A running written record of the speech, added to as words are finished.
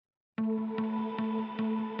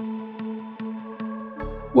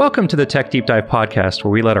Welcome to the Tech Deep Dive podcast,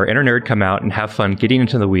 where we let our inner nerd come out and have fun getting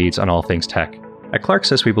into the weeds on all things tech. At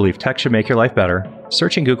Clarksys, we believe tech should make your life better,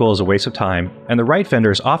 searching Google is a waste of time, and the right vendor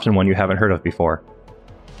is often one you haven't heard of before.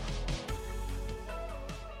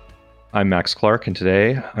 I'm Max Clark, and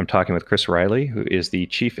today I'm talking with Chris Riley, who is the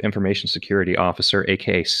Chief Information Security Officer,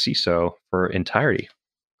 aka CISO, for Entirety.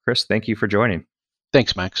 Chris, thank you for joining.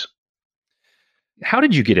 Thanks, Max. How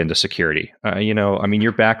did you get into security?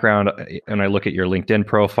 Your background, and I look at your LinkedIn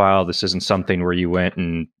profile, this isn't something where you went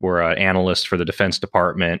and were an analyst for the Defense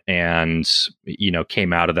Department and,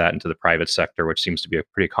 came out of that into the private sector, which seems to be a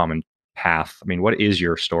pretty common path. I mean, what is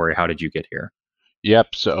your story? How did you get here?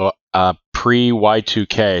 Yep. So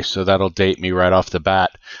pre-Y2K, so that'll date me right off the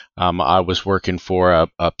bat. I was working for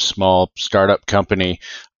a small startup company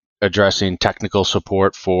addressing technical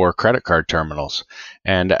support for credit card terminals.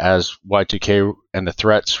 And as Y2K and the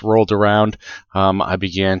threats rolled around, I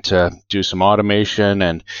began to do some automation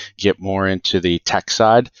and get more into the tech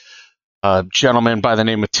side. A gentleman by the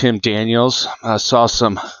name of Tim Daniels saw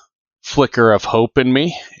some flicker of hope in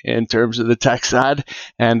me in terms of the tech side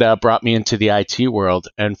and brought me into the IT world.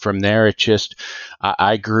 And from there,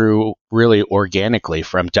 I grew really organically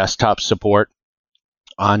from desktop support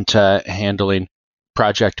onto handling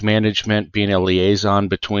project management, being a liaison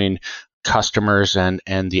between customers and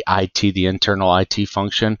the IT, the internal IT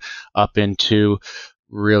function, up into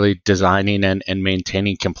really designing and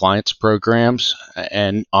maintaining compliance programs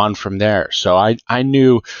and on from there. So I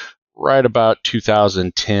knew right about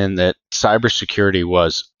 2010 that cybersecurity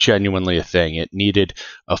was genuinely a thing. It needed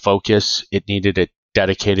a focus. It needed a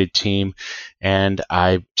dedicated team. And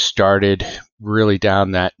I started really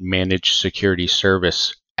down that managed security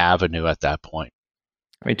service avenue at that point.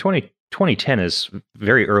 I mean, 2010 is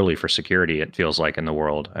very early for security, it feels like, in the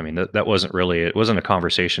world. I mean, that wasn't really, it wasn't a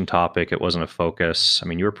conversation topic. It wasn't a focus. I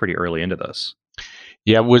mean, you were pretty early into this.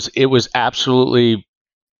 Yeah, it was absolutely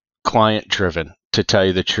client driven, to tell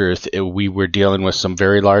you the truth. We were dealing with some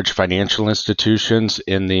very large financial institutions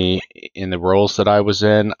in the roles that I was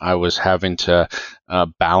in. I was having to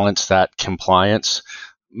balance that compliance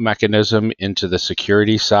mechanism into the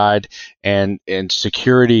security side and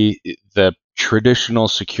security, the traditional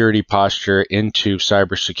security posture into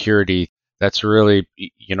cybersecurity. That's really,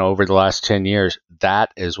 over the last 10 years,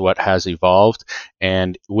 that is what has evolved.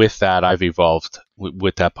 And with that, I've evolved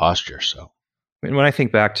with that posture. So when I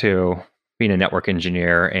think back to being a network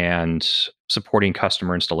engineer and supporting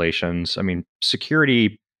customer installations, I mean,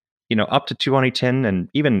 security, up to 2010 and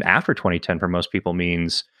even after 2010 for most people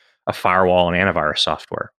means a firewall and antivirus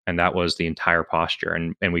software. And that was the entire posture.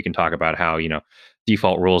 And we can talk about how,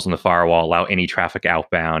 default rules in the firewall allow any traffic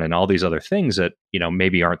outbound and all these other things that,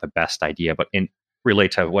 maybe aren't the best idea, but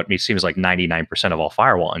relate to what seems like 99% of all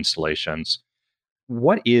firewall installations.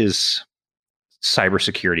 What is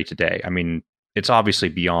cybersecurity today? I mean, it's obviously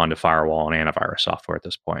beyond a firewall and antivirus software at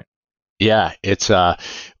this point. Yeah, it's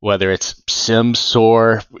whether it's SIEM,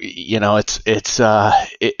 SOAR,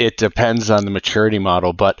 it depends on the maturity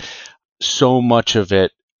model, but so much of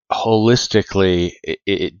it holistically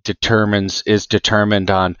is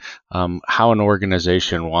determined on how an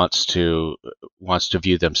organization wants to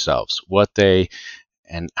view themselves,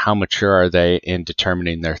 and how mature are they in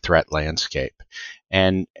determining their threat landscape,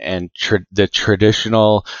 and the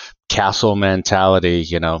traditional castle mentality,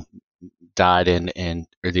 died in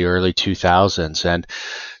the early 2000s, and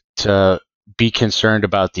to be concerned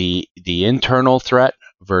about the internal threat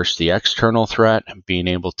versus the external threat, being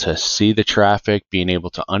able to see the traffic, being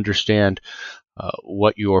able to understand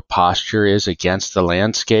what your posture is against the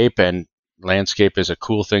landscape. And landscape is a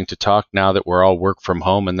cool thing to talk now that we're all work from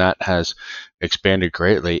home, and that has expanded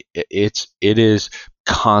greatly. It is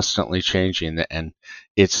constantly changing, and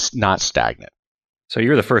it's not stagnant. So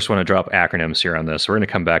you're the first one to drop acronyms here on this. We're going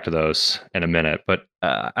to come back to those in a minute. But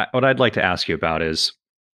what I'd like to ask you about is,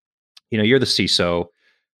 you're the CISO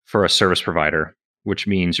for a service provider, which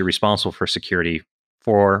means you're responsible for security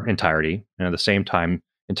for Entirety. And at the same time,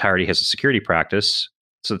 Entirety has a security practice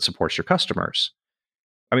that supports your customers.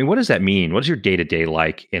 I mean, what does that mean? What is your day-to-day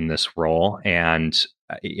like in this role? And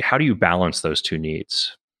how do you balance those two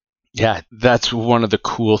needs? Yeah, that's one of the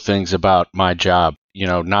cool things about my job.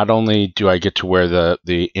 Not only do I get to wear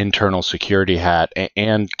the internal security hat,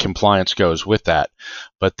 and compliance goes with that,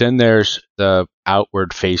 but then there's the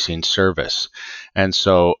outward facing service. And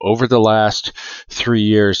so over the last 3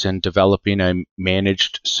 years in developing a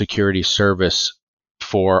managed security service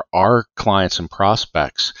for our clients and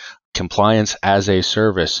prospects, compliance as a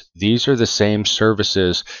service, these are the same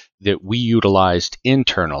services that we utilized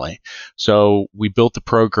internally. So we built the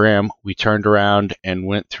program, we turned around and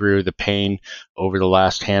went through the pain over the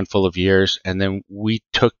last handful of years, and then we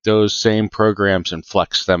took those same programs and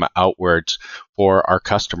flexed them outwards for our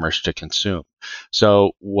customers to consume.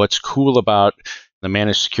 So what's cool about the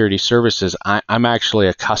managed security services, I'm actually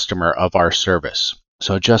a customer of our service.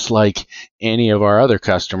 So just like any of our other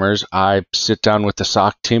customers, I sit down with the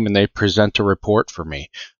SOC team and they present a report for me.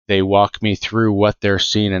 They walk me through what they're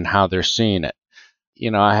seeing and how they're seeing it.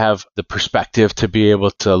 I have the perspective to be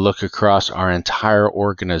able to look across our entire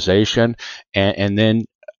organization and then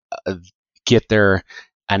get their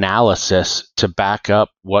analysis to back up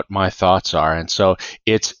what my thoughts are. And so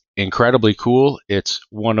it's incredibly cool. It's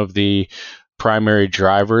one of the primary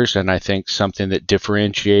drivers, and I think something that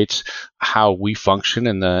differentiates how we function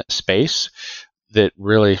in the space that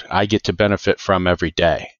really I get to benefit from every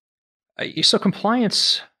day. So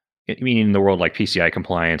compliance, meaning in the world like PCI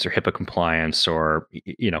compliance or HIPAA compliance or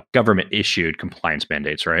government issued compliance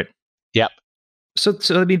mandates, right? Yep. So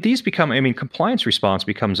these become, compliance response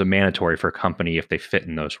becomes a mandatory for a company if they fit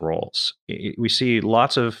in those roles. We see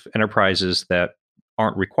lots of enterprises that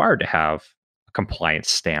aren't required to have a compliance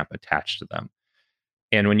stamp attached to them.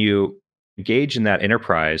 And when you engage in that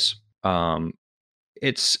enterprise,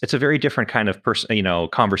 it's a very different kind of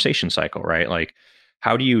conversation cycle, right? Like,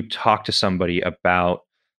 how do you talk to somebody about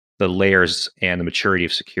the layers and the maturity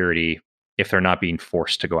of security if they're not being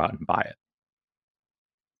forced to go out and buy it?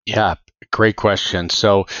 Yeah, great question.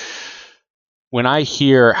 So when I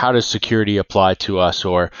hear how does security apply to us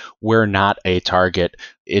or we're not a target,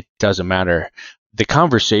 it doesn't matter. The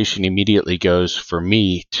conversation immediately goes for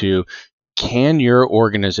me to, can your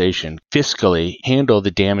organization fiscally handle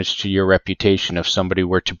the damage to your reputation if somebody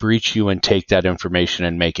were to breach you and take that information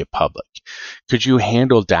and make it public? Could you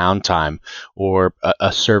handle downtime or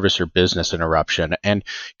a service or business interruption? And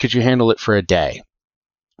could you handle it for a day,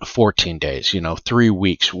 14 days, 3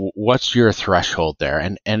 weeks? What's your threshold there?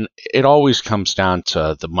 And it always comes down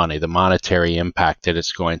to the money, the monetary impact that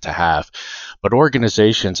it's going to have. But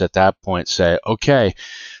organizations at that point say, okay,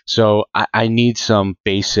 so I need some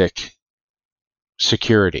basic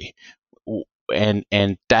security. And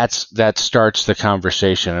that starts the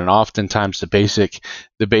conversation. And oftentimes the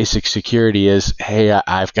basic security is, hey,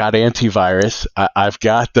 I've got antivirus, I've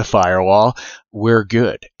got the firewall, we're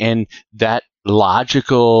good. And that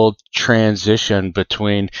logical transition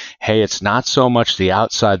between, hey, it's not so much the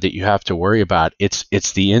outside that you have to worry about,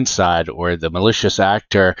 it's the inside or the malicious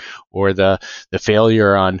actor or the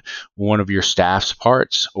failure on one of your staff's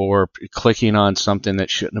parts or clicking on something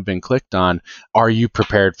that shouldn't have been clicked on. Are you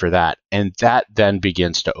prepared for that? And that then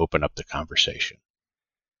begins to open up the conversation.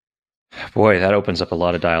 Boy, that opens up a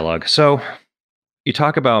lot of dialogue. So you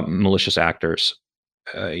talk about malicious actors.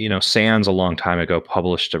 SANS a long time ago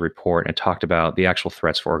published a report and talked about the actual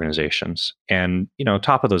threats for organizations. And,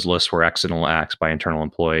 top of those lists were accidental acts by internal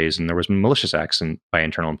employees, and there was malicious acts by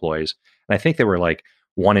internal employees. And I think they were like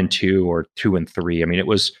 1 and 2 or 2 and 3. It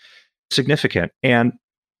was significant. And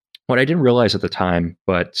what I didn't realize at the time,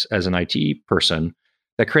 but as an IT person,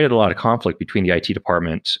 that created a lot of conflict between the IT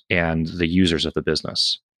department and the users of the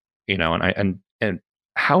business. And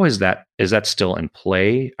how is that still in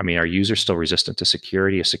play? Are users still resistant to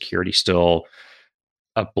security? Is security still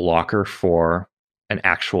a blocker for an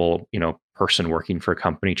actual, person working for a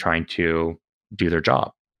company trying to do their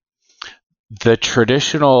job? The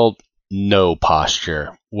traditional no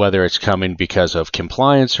posture, whether it's coming because of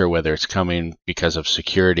compliance or whether it's coming because of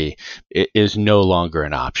security, it is no longer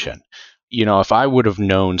an option. If I would have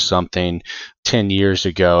known something 10 years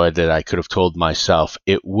ago that I could have told myself,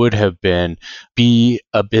 it would have been, be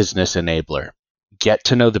a business enabler. Get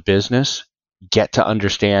to know the business, get to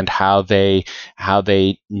understand how they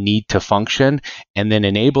need to function, and then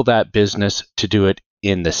enable that business to do it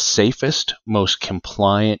in the safest, most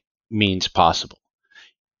compliant means possible.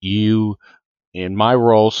 In my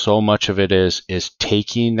role, so much of it is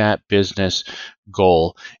taking that business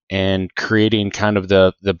goal and creating kind of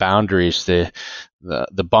the boundaries, the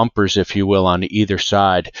bumpers, if you will, on either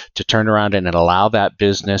side to turn around and allow that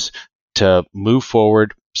business to move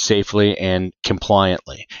forward safely and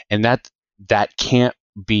compliantly. And that can't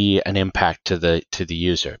be an impact to the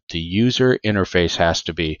user. The user interface has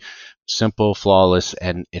to be simple, flawless,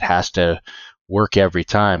 and it has to work every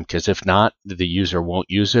time, because if not, the user won't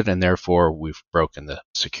use it, and therefore we've broken the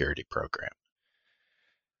security program.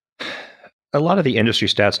 A lot of the industry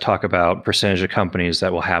stats talk about percentage of companies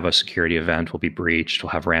that will have a security event will be breached,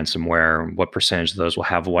 will have ransomware, what percentage of those will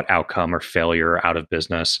have what outcome or failure out of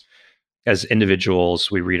business. As individuals,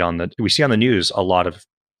 we see on the news a lot of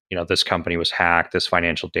this company was hacked, this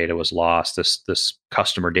financial data was lost, this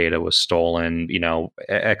customer data was stolen,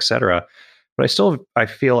 et cetera. But I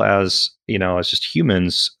feel as just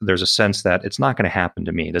humans, there's a sense that it's not going to happen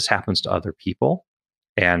to me. This happens to other people.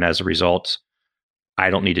 And as a result, I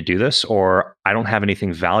don't need to do this, or I don't have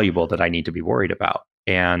anything valuable that I need to be worried about.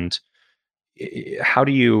 And how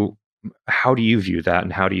do you view that,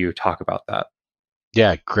 and how do you talk about that?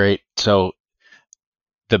 Yeah, great. So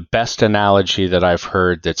the best analogy that I've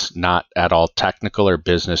heard that's not at all technical or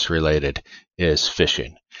business related is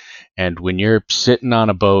fishing. And when you're sitting on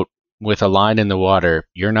a boat with a line in the water,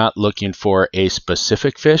 you're not looking for a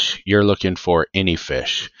specific fish, you're looking for any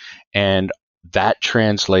fish. And that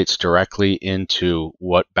translates directly into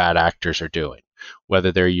what bad actors are doing.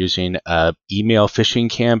 Whether they're using an email phishing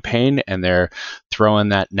campaign and they're throwing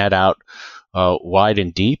that net out wide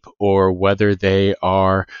and deep, or whether they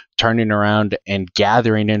are turning around and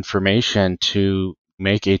gathering information to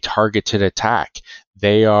make a targeted attack.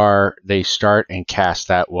 They start and cast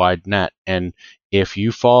that wide net. And if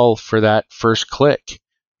you fall for that first click,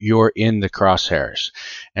 you're in the crosshairs.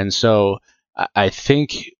 And so I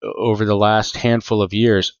think over the last handful of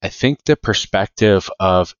years, I think the perspective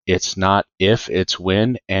of it's not if, it's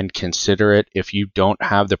when, and consider it if you don't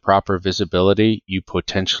have the proper visibility, you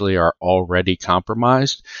potentially are already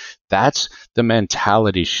compromised. That's the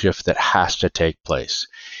mentality shift that has to take place.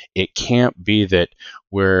 It can't be that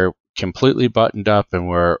we're completely buttoned up and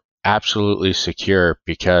we're absolutely secure,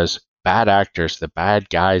 because bad actors, the bad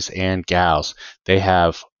guys and gals, they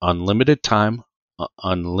have unlimited time,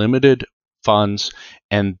 unlimited funds,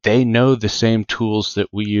 and they know the same tools that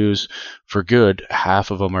we use for good. Half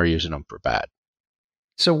of them are using them for bad.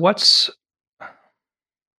 So what's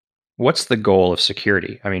the goal of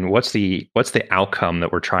security? I mean, what's the outcome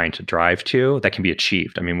that we're trying to drive to that can be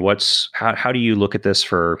achieved? I mean, how do you look at this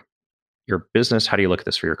for your business? How do you look at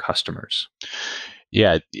this for your customers?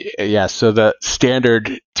 Yeah. So the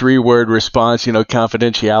standard 3-word response,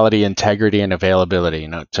 confidentiality, integrity, and availability,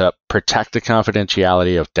 to protect the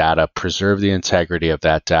confidentiality of data, preserve the integrity of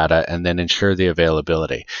that data, and then ensure the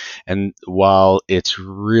availability. And while it's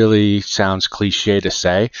really sounds cliche to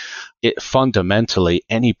say, it fundamentally,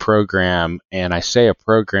 any program, and I say a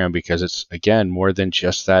program because it's, again, more than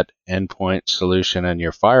just that endpoint solution and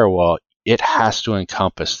your firewall, it has to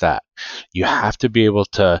encompass that. You have to be able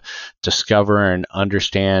to discover and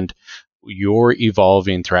understand your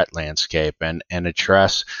evolving threat landscape and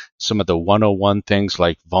address some of the 101 things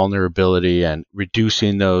like vulnerability and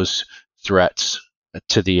reducing those threats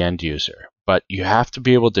to the end user. But you have to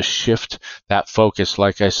be able to shift that focus,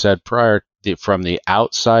 like I said prior, from the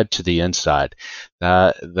outside to the inside.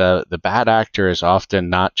 The bad actor is often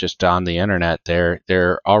not just on the internet.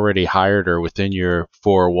 They're already hired or within your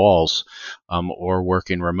 4 walls, or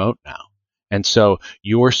working remote now. And so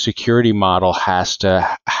your security model has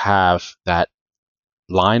to have that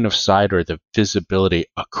line of sight or the visibility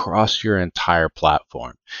across your entire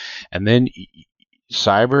platform. And then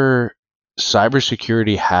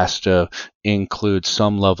cybersecurity has to include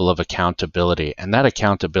some level of accountability, and that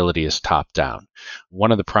accountability is top down.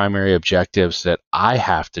 One of the primary objectives that I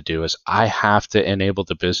have to do is I have to enable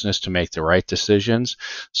the business to make the right decisions.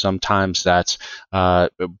 Sometimes that's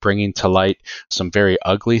bringing to light some very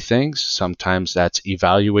ugly things. Sometimes that's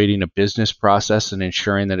evaluating a business process and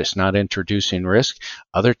ensuring that it's not introducing risk.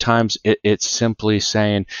 Other times it's simply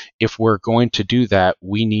saying, if we're going to do that,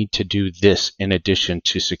 we need to do this in addition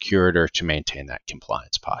to secure it or to maintain that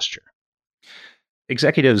compliance posture.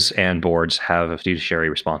 Executives and boards have a fiduciary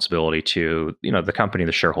responsibility to, the company,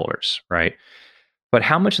 the shareholders, right? But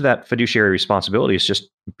how much of that fiduciary responsibility is just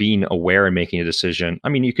being aware and making a decision? I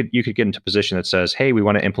mean, you could get into a position that says, "Hey, we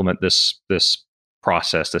want to implement this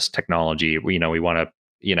process, this technology. We want to,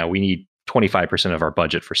 we need 25% of our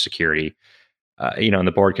budget for security." And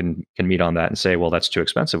the board can meet on that and say, "Well, that's too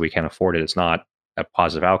expensive. We can't afford it. It's not a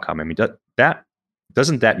positive outcome." I mean,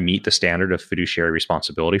 doesn't that meet the standard of fiduciary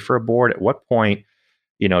responsibility for a board? At what point,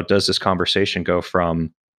 does this conversation go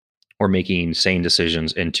from we're making sane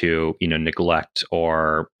decisions into, neglect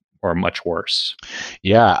or much worse?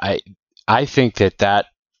 Yeah, I think that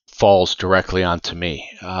falls directly onto me.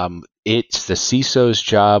 It's the CISO's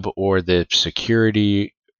job or the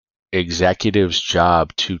security executive's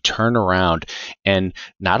job to turn around and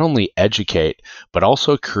not only educate, but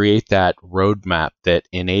also create that roadmap that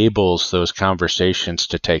enables those conversations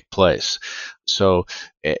to take place. So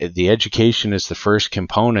the education is the first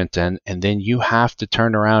component, and then you have to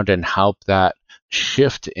turn around and help that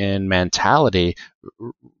shift in mentality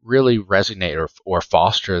really resonate or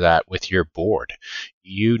foster that with your board.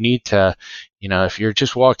 You need to, if you're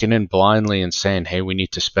just walking in blindly and saying, hey, we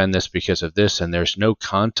need to spend this because of this, and there's no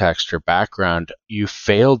context or background, you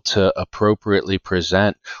failed to appropriately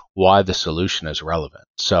present why the solution is relevant.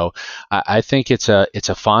 So I think it's a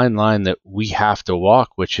fine line that we have to walk,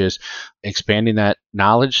 which is expanding that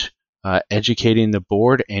knowledge, educating the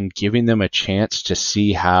board, and giving them a chance to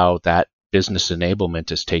see how that business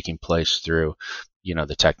enablement is taking place through,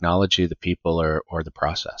 the technology, the people, or the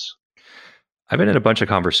process. I've been in a bunch of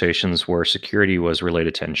conversations where security was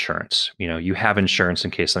related to insurance. You have insurance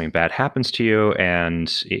in case something bad happens to you, and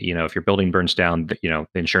if your building burns down, the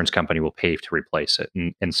insurance company will pay to replace it.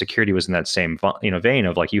 And security was in that same vein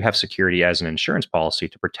of like, you have security as an insurance policy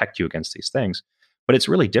to protect you against these things, but it's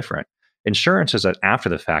really different. Insurance is an after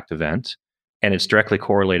the fact event, and it's directly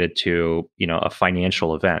correlated to a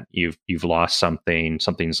financial event. You've lost something,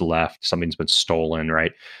 something's left, something's been stolen,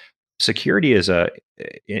 right? Security is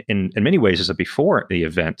in many ways is a before the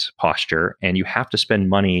event posture, and you have to spend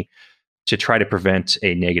money to try to prevent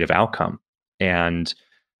a negative outcome. And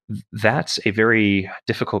that's a very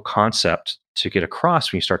difficult concept to get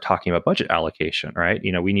across when you start talking about budget allocation, right?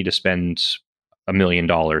 We need to spend $1 million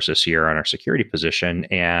this year on our security position,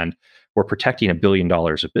 and we're protecting $1 billion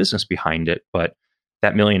of business behind it, but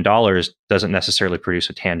that $1 million doesn't necessarily produce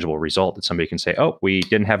a tangible result that somebody can say, oh, we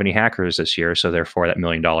didn't have any hackers this year, so therefore that $1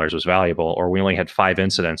 million was valuable, or we only had 5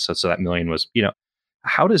 incidents, so that $1 million was,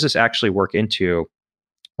 how does this actually work into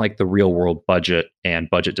like the real world budget and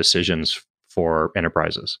budget decisions for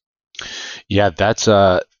enterprises? Yeah,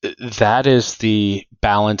 that is the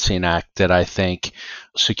balancing act that I think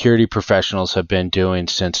security professionals have been doing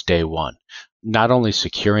since day one. Not only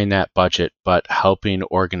securing that budget, but helping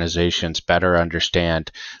organizations better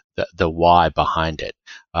understand the why behind it.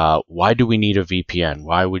 Why do we need a VPN?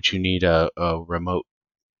 Why would you need a remote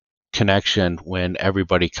connection when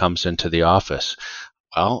everybody comes into the office?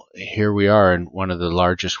 Well, here we are in one of the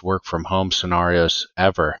largest work from home scenarios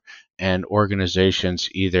ever. And organizations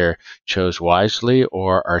either chose wisely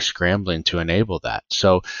or are scrambling to enable that.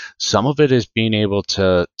 So some of it is being able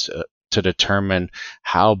to determine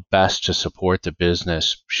how best to support the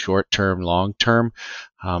business short-term, long-term,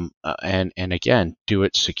 and again, do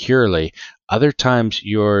it securely. Other times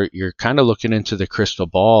you're kind of looking into the crystal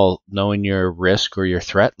ball, knowing your risk or your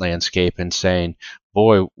threat landscape and saying,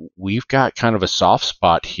 boy, we've got kind of a soft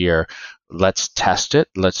spot here. Let's test it.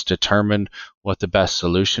 Let's determine what the best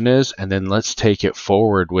solution is, and then let's take it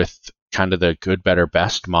forward with kind of the good, better,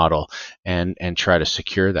 best model and try to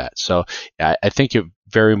secure that. So I think it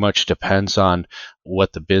very much depends on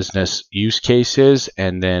what the business use case is,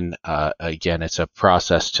 and then again, it's a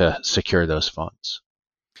process to secure those funds.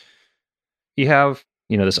 You have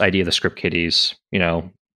this idea of the script kiddies,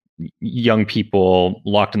 young people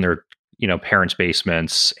locked in their parents'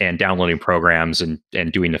 basements and downloading programs and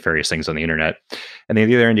doing nefarious things on the internet. And then on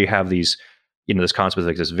the other end, you have these, this concept of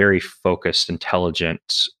like this very focused, intelligent,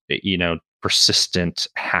 persistent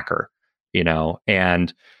hacker,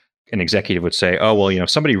 and an executive would say, oh, well, if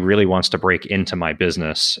somebody really wants to break into my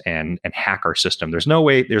business and hack our system, there's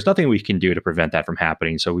nothing we can do to prevent that from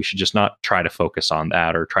happening. So we should just not try to focus on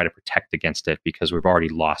that or try to protect against it because we've already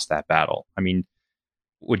lost that battle. I mean,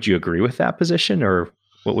 would you agree with that position, or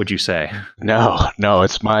what would you say? No,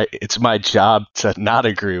 it's my job to not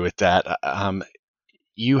agree with that.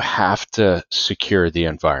 You have to secure the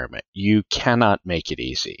environment. You cannot make it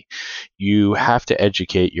easy. You have to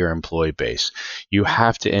educate your employee base. You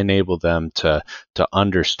have to enable them to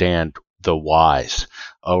understand the whys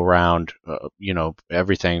around,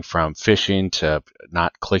 everything from phishing to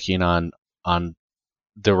not clicking on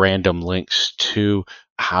the random links to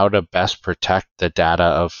how to best protect the data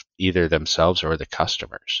of either themselves or the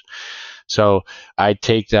customers. So I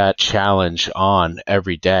take that challenge on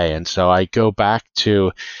every day. And so I go back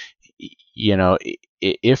to,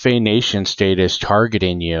 if a nation state is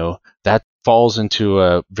targeting you, that falls into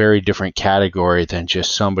a very different category than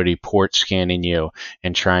just somebody port scanning you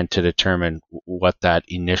and trying to determine what that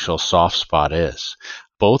initial soft spot is.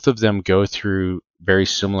 Both of them go through very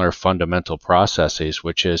similar fundamental processes,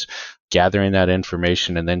 which is gathering that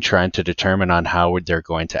information and then trying to determine on how they're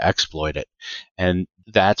going to exploit it. And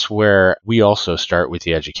that's where we also start with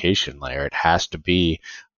the education layer. It has to be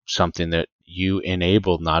something that you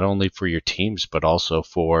enable not only for your teams, but also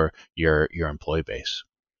for your employee base.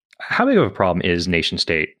 How big of a problem is nation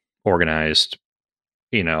state organized,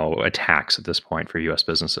 attacks at this point for U.S.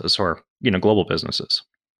 businesses or, global businesses?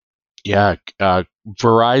 Yeah.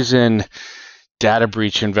 Verizon data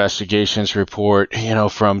breach investigations report,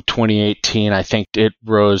 from 2018, I think it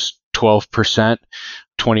rose 12%.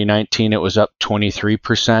 2019, it was up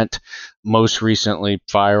 23%. Most recently,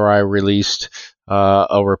 FireEye released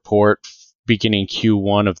a report beginning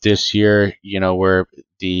Q1 of this year, where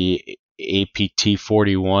the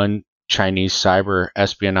APT41 Chinese cyber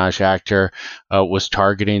espionage actor was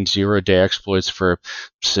targeting zero-day exploits for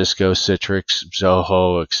Cisco, Citrix,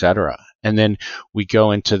 Zoho, etc. And then we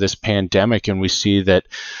go into this pandemic and we see that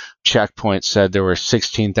Check Point said there were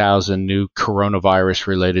 16,000 new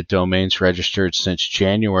coronavirus-related domains registered since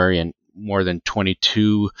January, and more than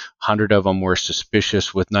 2,200 of them were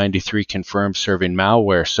suspicious, with 93 confirmed serving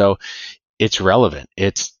malware. So it's relevant.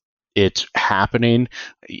 It's happening.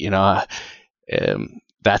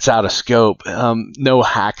 That's out of scope. No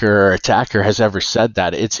hacker or attacker has ever said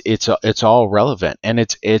that. It's all relevant, and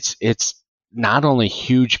it's not only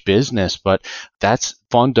huge business, but that's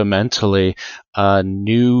fundamentally a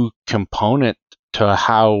new component to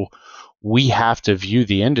how we have to view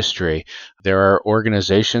the industry. There are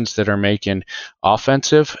organizations that are making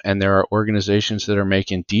offensive, and there are organizations that are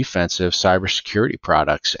making defensive cybersecurity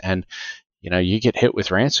products. And you get hit with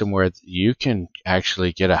ransomware, you can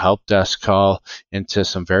actually get a help desk call into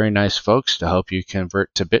some very nice folks to help you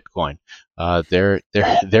convert to Bitcoin. They're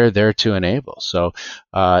there to enable. So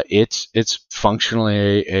it's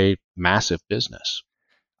functionally a massive business.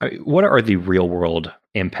 What are the real world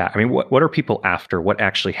impact? I mean, what are people after? What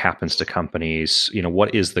actually happens to companies?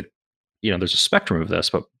 What is the, there's a spectrum of this,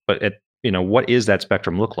 but what is that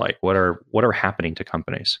spectrum look like? What are happening to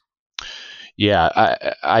companies? Yeah,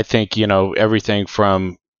 I think, everything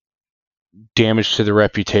from damage to the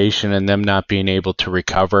reputation and them not being able to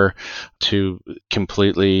recover to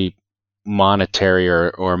completely monetary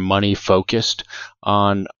or money focused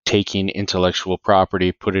on taking intellectual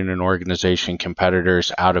property, putting an organization,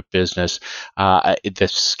 competitors out of business. The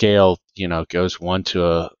scale, goes one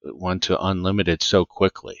to unlimited so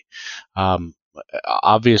quickly.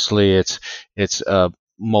 Obviously, it's a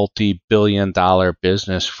multi-billion-dollar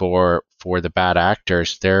business for the bad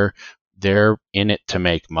actors. They're in it to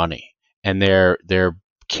make money, and they're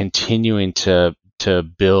continuing to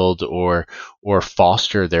build or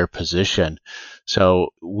foster their position. So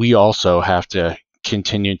we also have to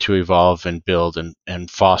continue to evolve and build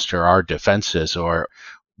and foster our defenses or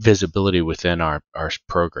visibility within our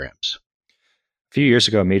programs. A few years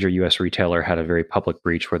ago, a major U.S. retailer had a very public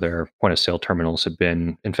breach where their point-of-sale terminals had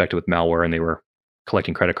been infected with malware, and they were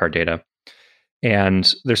collecting credit card data.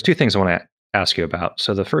 And there's two things I want to ask you about.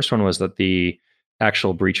 So the first one was that the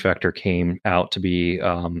actual breach vector came out to be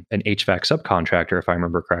an HVAC subcontractor, if I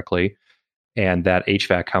remember correctly, and that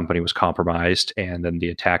HVAC company was compromised, and then the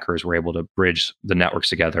attackers were able to bridge the networks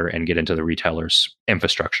together and get into the retailer's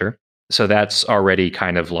infrastructure. So that's already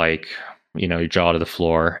kind of like, your jaw to the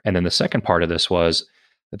floor. And then the second part of this was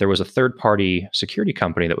that there was a third-party security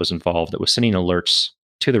company that was involved that was sending alerts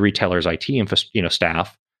to the retailer's IT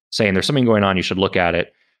staff saying there's something going on, you should look at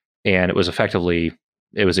it. And it was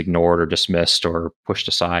ignored or dismissed or pushed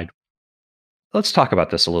aside. Let's talk about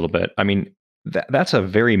this a little bit. I mean, that's a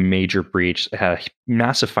very major breach. It had a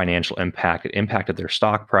massive financial impact. It impacted their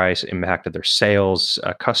stock price, it impacted their sales,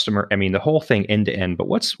 customer. I mean, the whole thing end to end. But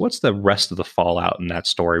what's the rest of the fallout in that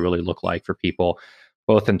story really look like for people,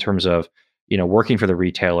 both in terms of working for the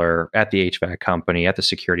retailer, at the HVAC company, at the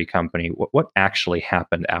security company? What actually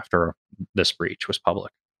happened after this breach was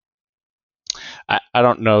public? I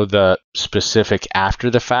don't know the specific after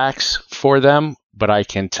the facts for them, but I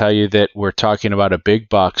can tell you that we're talking about a big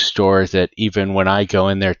box store that even when I go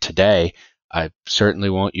in there today, I certainly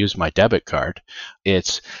won't use my debit card.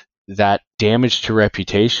 It's that damage to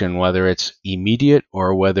reputation, whether it's immediate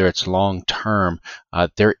or whether it's long term,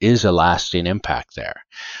 there is a lasting impact there.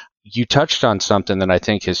 You touched on something that I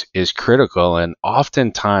think is critical, and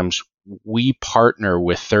oftentimes we partner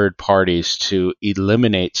with third parties to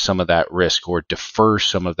eliminate some of that risk or defer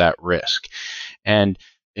some of that risk. And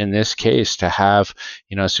in this case, to have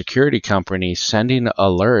a security company sending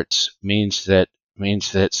alerts means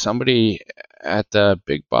that somebody at the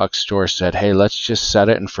big box store said, "Hey, let's just set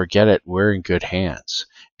it and forget it. We're in good hands."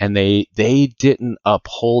 And they didn't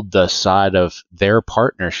uphold the side of their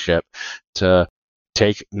partnership to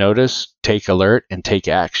take notice, take alert, and take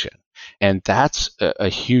action. And that's a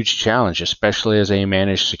huge challenge, especially as a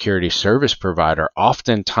managed security service provider.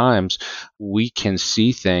 Oftentimes, we can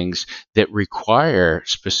see things that require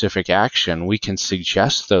specific action. We can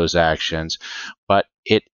suggest those actions, but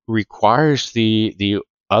it requires the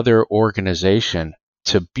other organization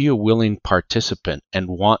to be a willing participant and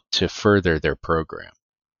want to further their program.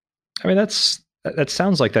 I mean, that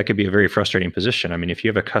sounds like that could be a very frustrating position. I mean, if you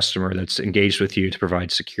have a customer that's engaged with you to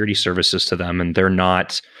provide security services to them and they're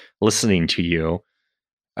not listening to you,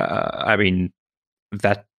 I mean,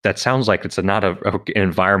 that sounds like it's not an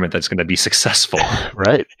environment that's going to be successful.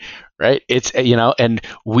 Right. Right. It's, and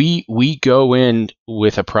we go in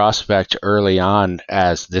with a prospect early on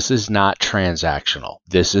as this is not transactional.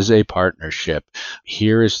 This is a partnership.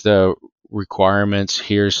 Here is the requirements.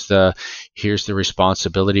 Here's the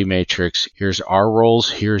responsibility matrix. Here's our roles.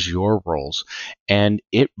 Here's your roles. And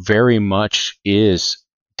it very much is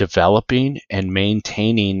developing and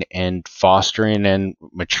maintaining and fostering and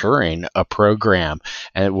maturing a program,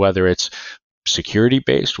 and whether it's security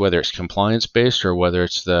based, whether it's compliance based, or whether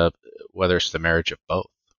it's the marriage of both.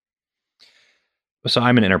 So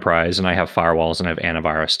I'm an enterprise and I have firewalls and I have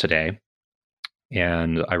antivirus today.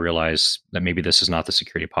 And I realize that maybe this is not the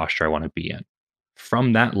security posture I want to be in.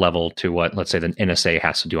 From that level to what, let's say, the NSA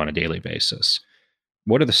has to do on a daily basis,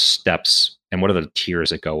 what are the steps and what are the tiers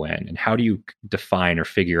that go in? And how do you define or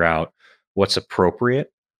figure out what's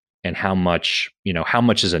appropriate and how much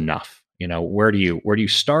is enough? Where do you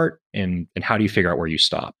start and how do you figure out where you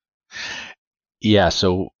stop? Yeah.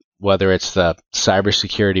 So whether it's the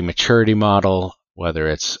cybersecurity maturity model, whether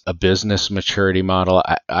it's a business maturity model,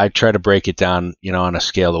 I try to break it down, on a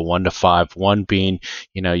scale of 1 to 5. 1 being,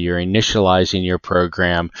 you're initializing your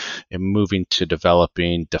program and moving to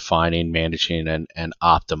developing, defining, managing, and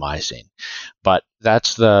optimizing. But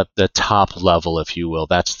that's the top level, if you will.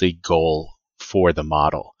 That's the goal for the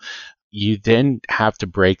model. You then have to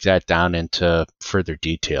break that down into further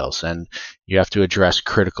details, and you have to address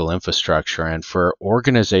critical infrastructure. And for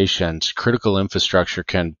organizations, critical infrastructure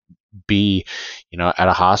can be, at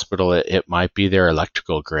a hospital, it might be their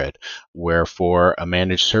electrical grid, where for a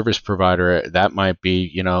managed service provider, that might be,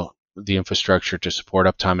 the infrastructure to support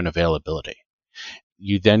uptime and availability.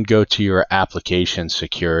 You then go to your application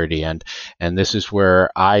security, and this is where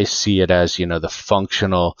I see it as, the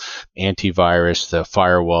functional antivirus, the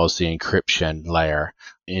firewalls, the encryption layer,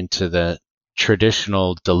 into the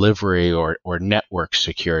traditional delivery or network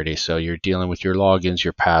security. So you're dealing with your logins,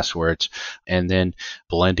 your passwords, and then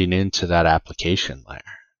blending into that application layer.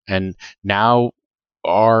 And now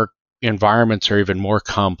our environments are even more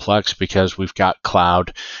complex because we've got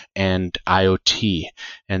cloud and IoT.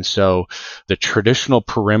 And so the traditional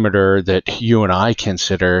perimeter that you and I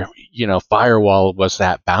consider, firewall was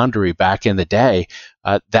that boundary back in the day.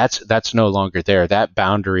 That's no longer there. That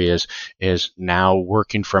boundary is now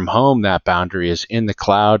working from home. That boundary is in the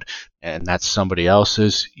cloud, and that's somebody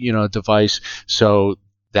else's, device. So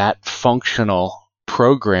that functional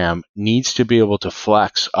program needs to be able to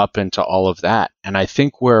flex up into all of that. And I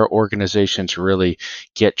think where organizations really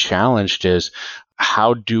get challenged is,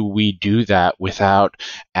 how do we do that without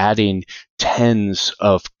adding tens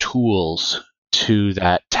of tools to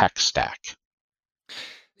that tech stack?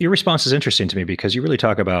 Your response is interesting to me because you really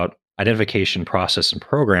talk about identification, process, and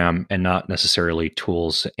program, and not necessarily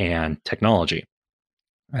tools and technology.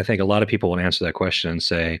 I think a lot of people will answer that question and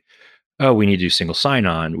say, oh, we need to do single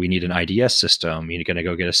sign-on. We need an IDS system. You're going to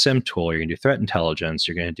go get a SIM tool. You're going to do threat intelligence.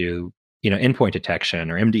 You're going to do, endpoint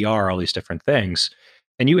detection or MDR, all these different things.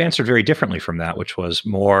 And you answered very differently from that, which was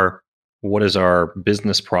more, what is our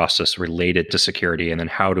business process related to security? And then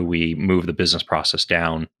how do we move the business process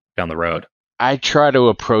down the road? I try to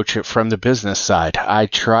approach it from the business side. I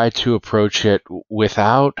try to approach it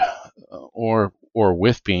without or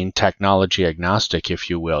with being technology agnostic, if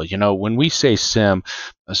you will. When we say SIM,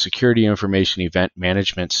 a security information event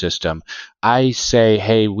management system, I say,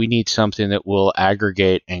 hey, we need something that will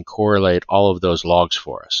aggregate and correlate all of those logs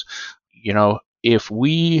for us. If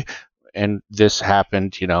we, and this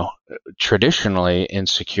happened, traditionally in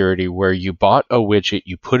security, where you bought a widget,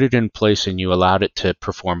 you put it in place, and you allowed it to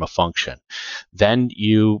perform a function. Then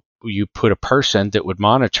you put a person that would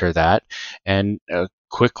monitor that, and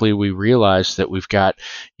quickly we realized that we've got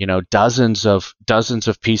dozens of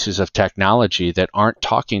pieces of technology that aren't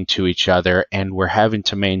talking to each other, and we're having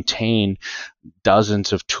to maintain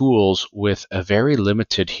dozens of tools with a very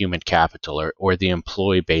limited human capital or the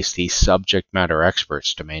employee base, the subject matter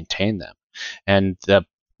experts, to maintain them. And the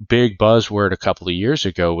big buzzword a couple of years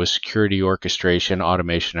ago was security orchestration,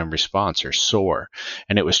 automation, and response, or SOAR.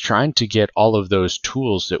 And it was trying to get all of those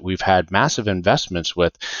tools that we've had massive investments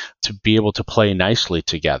with to be able to play nicely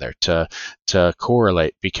together, to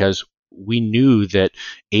correlate, because we knew that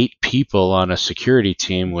 8 people on a security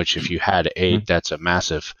team, which if you had 8, that's a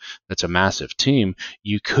massive team.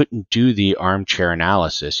 You couldn't do the armchair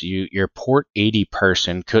analysis. Your port 80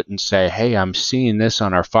 person couldn't say, hey, I'm seeing this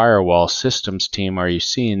on our firewall. Systems team, are you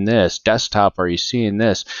seeing this? Desktop, are you seeing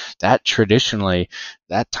this? That traditionally,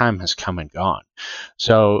 that time has come and gone.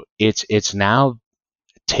 So it's now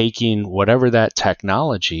taking whatever that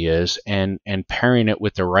technology is and pairing it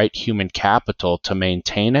with the right human capital to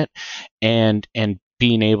maintain it, and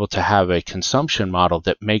being able to have a consumption model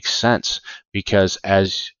that makes sense, because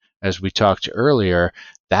as we talked earlier,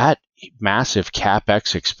 that massive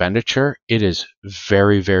capex expenditure, it is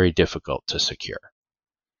very, very difficult to secure.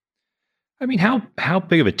 I mean, how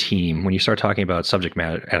big of a team, when you start talking about subject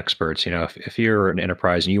matter experts, if you're an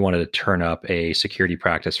enterprise and you wanted to turn up a security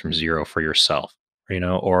practice from zero for yourself,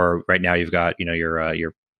 or right now you've got,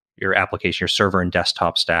 your application, your server and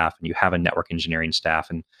desktop staff, and you have a network engineering staff,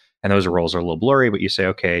 and those roles are a little blurry, but you say,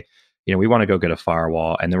 okay, we want to go get a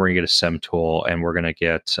firewall, and then we're going to get a SIEM tool, and we're going to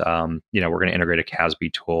get, we're going to integrate a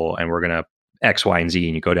CASB tool, and we're going to X, Y, and Z,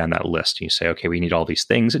 and you go down that list and you say, okay, we need all these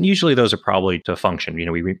things. And usually those are probably to function.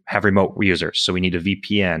 We have remote users, so we need a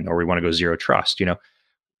VPN, or we want to go zero trust.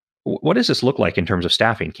 What does this look like in terms of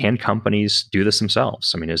staffing? Can companies do this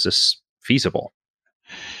themselves? I mean, is this feasible?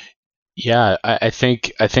 Yeah, I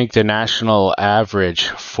think the national average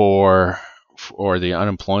for the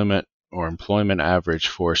unemployment or employment average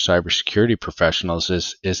for cybersecurity professionals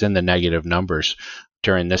is in the negative numbers.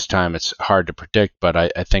 During this time, it's hard to predict, but I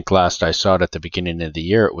think last I saw it at the beginning of the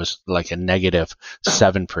year, it was like a negative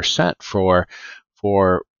 7% for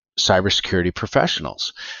cybersecurity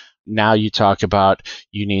professionals. Now you talk about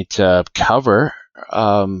you need to cover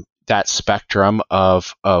that spectrum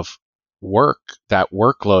of work, that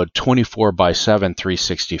workload 24/7,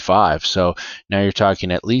 365. So now you're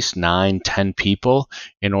talking at least 9-10 people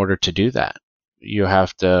in order to do that. You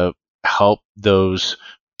have to help those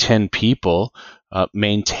 10 people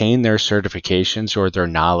maintain their certifications or their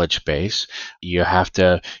knowledge base. You have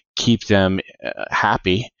to keep them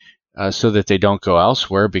happy so that they don't go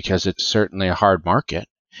elsewhere, because it's certainly a hard market.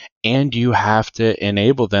 And you have to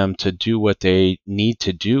enable them to do what they need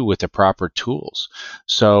to do with the proper tools.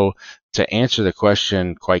 So to answer the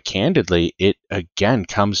question quite candidly, it again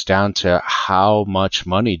comes down to how much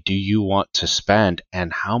money do you want to spend,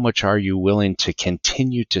 and how much are you willing to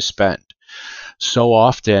continue to spend. So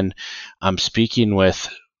often I'm speaking with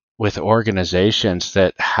organizations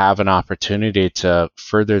that have an opportunity to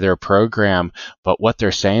further their program, but what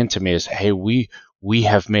they're saying to me is, hey, we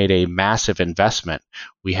have made a massive investment.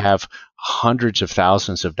 We have hundreds of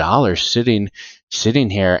thousands of dollars sitting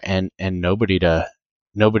here and nobody to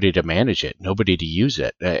manage it, nobody to use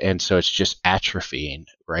it. And so it's just atrophying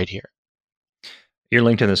right here. Your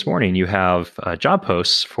LinkedIn this morning, you have job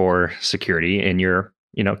posts for security, and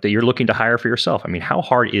that you're looking to hire for yourself. I mean, how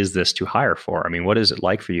hard is this to hire for? I mean, what is it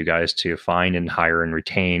like for you guys to find and hire and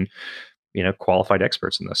retain, qualified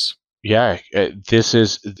experts in this? Yeah, this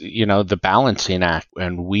is, the balancing act.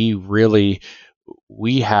 And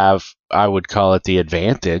we have, I would call it, the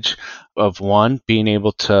advantage of, one, being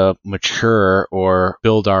able to mature or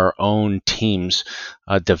build our own teams,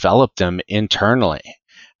 develop them internally.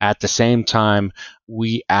 At the same time,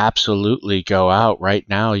 we absolutely go out right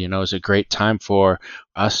now, is a great time for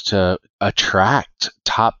us to attract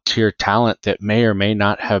top tier talent that may or may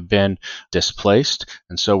not have been displaced.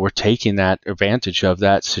 And so we're taking that advantage of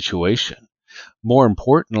that situation. More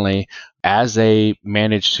importantly, as a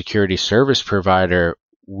managed security service provider,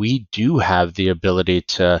 we do have the ability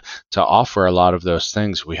to offer a lot of those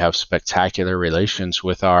things. We have spectacular relations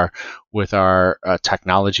with our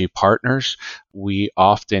technology partners. We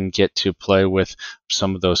often get to play with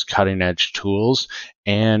some of those cutting edge tools,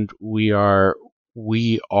 and we are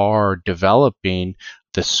developing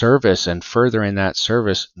the service and furthering that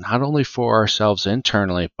service, not only for ourselves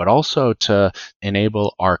internally, but also to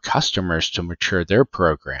enable our customers to mature their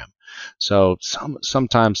program. So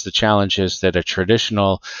sometimes the challenges that a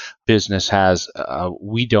traditional business has,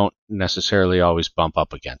 we don't necessarily always bump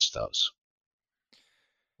up against those.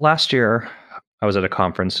 Last year, I was at a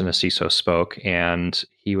conference and a CISO spoke, and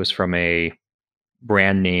he was from a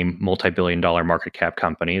brand name, multi-billion-dollar market cap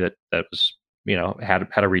company that was, had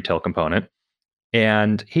a retail component.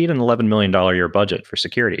 And he had an $11 million a year budget for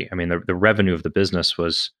security. I mean, the revenue of the business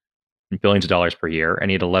was billions of dollars per year,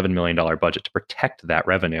 and he had $11 million budget to protect that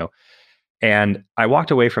revenue. And I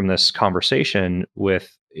walked away from this conversation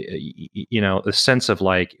with, the sense of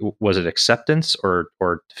like, was it acceptance or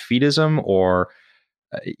defeatism, or,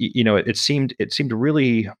 it seemed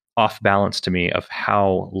really off balance to me of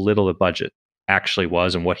how little the budget actually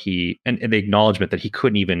was, and what and the acknowledgement that he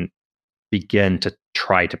couldn't even begin to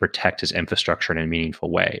try to protect his infrastructure in a meaningful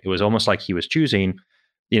way. It was almost like he was choosing,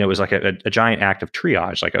 it was like a giant act of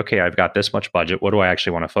triage. Like, okay, I've got this much budget. What do I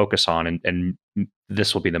actually want to focus on? And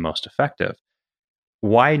this will be the most effective.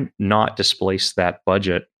 Why not displace that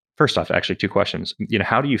budget? First off, actually, two questions.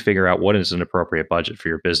 How do you figure out what is an appropriate budget for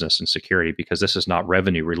your business and security? Because this is not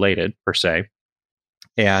revenue related per se.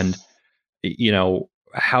 And,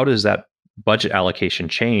 how does that budget allocation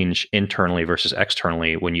change internally versus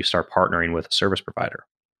externally when you start partnering with a service provider?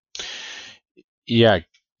 Yeah.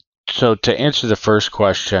 So to answer the first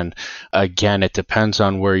question, again, it depends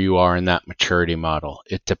on where you are in that maturity model.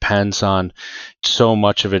 It depends on, so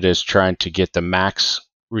much of it is trying to get the max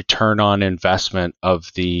return on investment of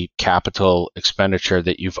the capital expenditure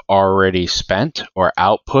that you've already spent or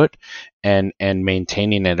output, and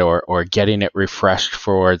maintaining it, or getting it refreshed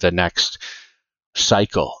for the next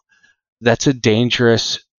cycle. That's a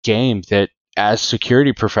dangerous game that, as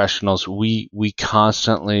security professionals, we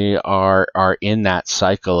constantly are in that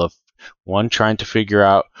cycle of, one, trying to figure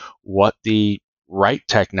out what the right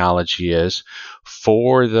technology is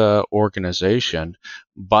for the organization,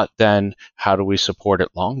 but then how do we support it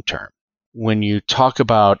long term? When you talk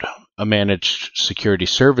about a managed security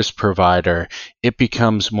service provider, it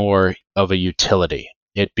becomes more of a utility.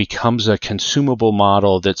 It becomes a consumable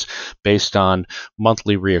model that's based on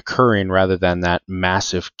monthly reoccurring rather than that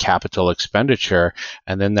massive capital expenditure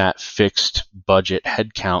and then that fixed budget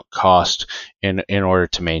headcount cost in order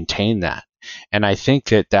to maintain that. And I think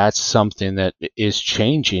that that's something that is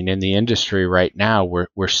changing in the industry right now.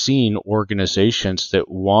 We're seeing organizations that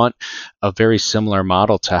want a very similar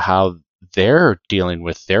model to how they're dealing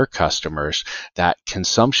with their customers, that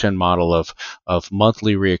consumption model of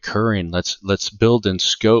monthly reoccurring. Let's build and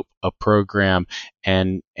scope a program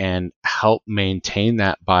and help maintain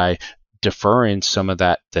that by deferring some of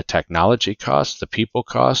that, the technology cost, the people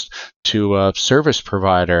cost, to a service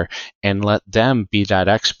provider, and let them be that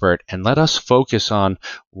expert, and let us focus on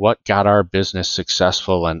what got our business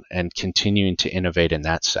successful and continuing to innovate in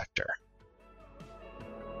that sector.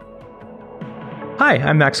 Hi,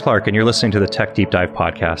 I'm Max Clark, and you're listening to the Tech Deep Dive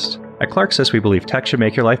podcast. At Clarksys, we believe tech should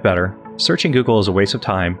make your life better. Searching Google is a waste of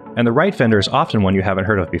time, and the right vendor is often one you haven't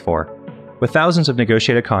heard of before. With thousands of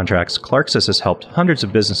negotiated contracts, Clarksys has helped hundreds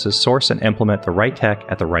of businesses source and implement the right tech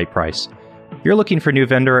at the right price. If you're looking for a new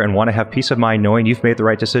vendor and want to have peace of mind knowing you've made the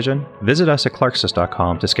right decision, visit us at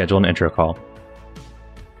clarksys.com to schedule an intro call.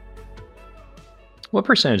 What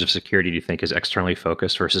percentage of security do you think is externally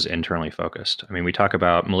focused versus internally focused? I mean, we talk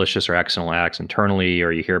about malicious or accidental acts internally,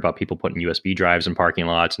 or you hear about people putting USB drives in parking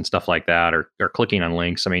lots and stuff like that, or clicking on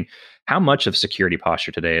links. I mean, how much of security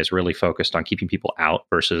posture today is really focused on keeping people out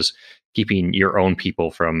versus keeping your own people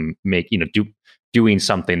from doing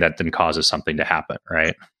something that then causes something to happen,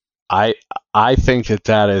 right? I think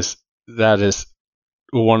that is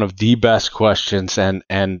one of the best questions,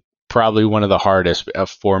 and probably one of the hardest.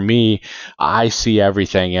 For me, I see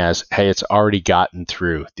everything as, hey, it's already gotten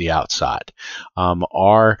through the outside.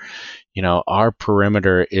 Our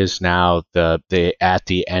perimeter is now the at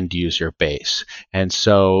the end user base, and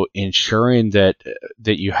so ensuring that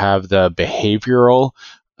you have the behavioral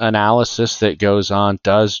analysis that goes on.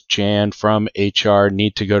 Does Jan from HR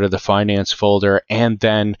need to go to the finance folder and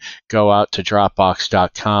then go out to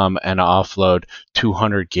Dropbox.com and offload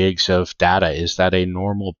 200 gigs of data? Is that a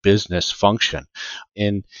normal business function?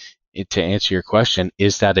 And to answer your question,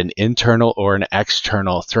 is that an internal or an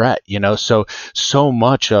external threat? So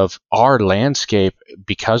much of our landscape,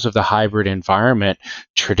 because of the hybrid environment,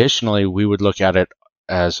 traditionally we would look at it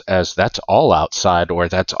as that's all outside or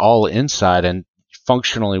that's all inside, and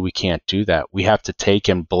functionally we can't do that. We have to take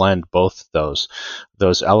and blend both those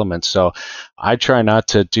elements. So I try not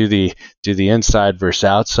to do the inside versus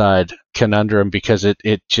outside conundrum, because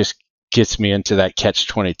it just gets me into that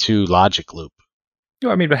catch-22 logic loop.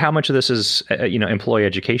 I mean, but how much of this is employee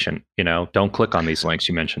education? Don't click on these links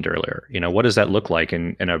you mentioned earlier. What does that look like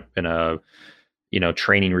in a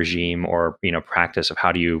training regime or practice of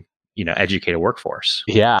how do you educate a workforce?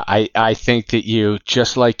 Yeah, I think that you,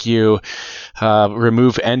 just like you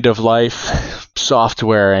remove end of life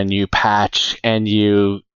software and you patch and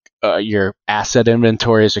you your asset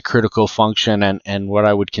inventory is a critical function, and what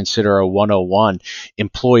I would consider a 101,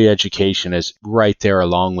 employee education is right there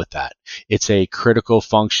along with that. It's a critical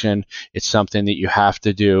function. It's something that you have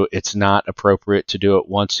to do. It's not appropriate to do it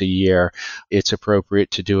once a year. It's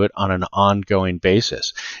appropriate to do it on an ongoing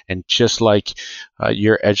basis. And just like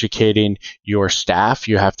you're educating your staff,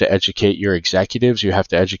 you have to educate your executives, you have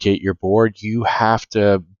to educate your board, you have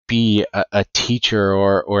to be a teacher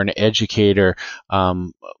or an educator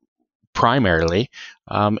primarily,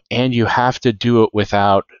 and you have to do it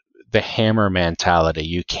without the hammer mentality.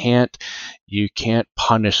 You can't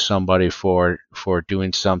punish somebody for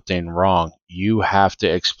doing something wrong. You have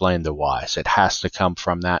to explain the whys. It has to come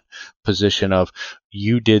from that position of,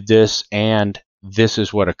 you did this and this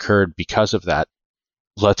is what occurred because of that.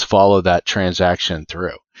 Let's follow that transaction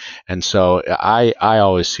through. And so I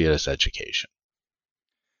always see it as education.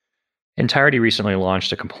 Entirety recently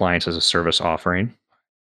launched a compliance as a service offering.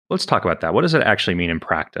 Let's talk about that. What does it actually mean in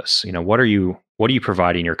practice? What are you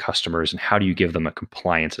providing your customers, and how do you give them a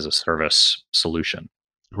compliance as a service solution?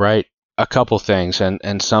 Right. A couple things,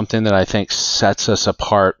 and something that I think sets us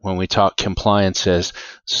apart when we talk compliance is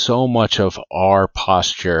so much of our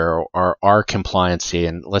posture or our compliancy,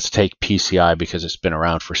 and let's take PCI because it's been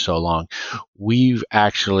around for so long. We've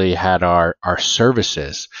actually had our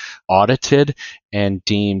services audited and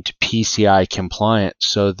deemed PCI compliant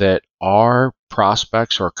so that our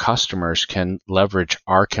prospects or customers can leverage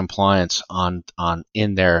our compliance on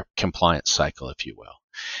in their compliance cycle, if you will.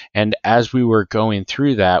 And as we were going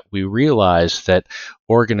through that, we realized that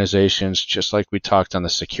organizations, just like we talked on the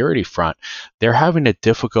security front, they're having a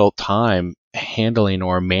difficult time handling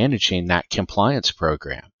or managing that compliance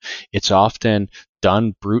program. It's often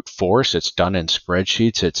done brute force, it's done in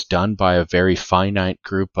spreadsheets, it's done by a very finite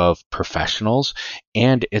group of professionals,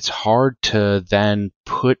 and it's hard to then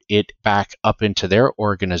put it back up into their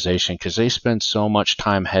organization because they spend so much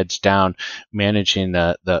time heads down managing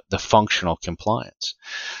the functional compliance.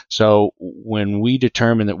 So when we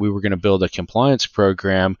determined that we were going to build a compliance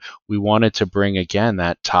program, we wanted to bring again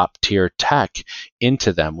that top tier tech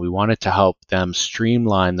into them. We wanted to help them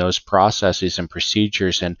streamline those processes and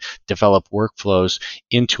procedures and develop workflows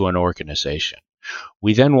into an organization.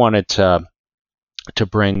 We then wanted to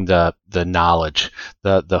bring the knowledge,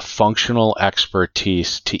 the functional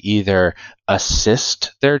expertise to either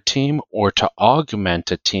assist their team or to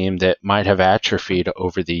augment a team that might have atrophied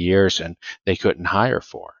over the years and they couldn't hire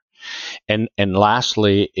for. And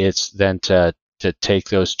lastly, it's then to take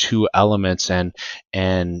those two elements and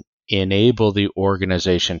enable the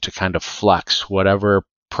organization to kind of flex whatever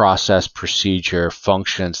process, procedure,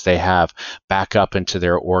 functions they have back up into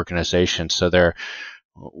their organization. So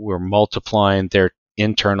we're multiplying their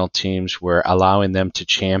internal teams. We're allowing them to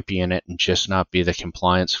champion it and just not be the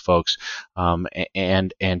compliance folks,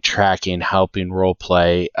 and tracking, helping role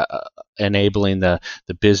play, enabling the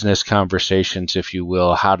business conversations, if you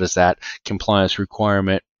will. How does that compliance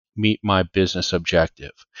requirement meet my business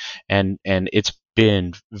objective? And it's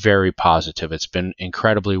been very positive. It's been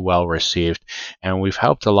incredibly well received, and we've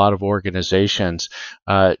helped a lot of organizations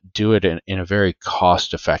do it in a very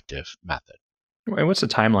cost-effective method. And what's the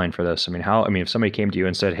timeline for this? If somebody came to you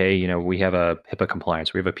and said, "Hey, we have a HIPAA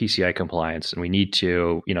compliance, we have a PCI compliance, and we need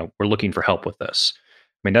to, we're looking for help with this."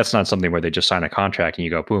 That's not something where they just sign a contract and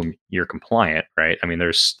you go, boom, you're compliant, right?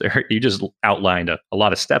 You just outlined a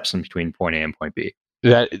lot of steps in between point A and point B.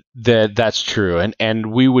 That's true,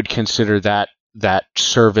 and we would consider that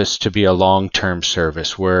service to be a long-term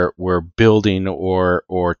service where we're building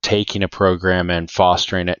or taking a program and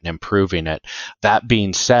fostering it and improving it. That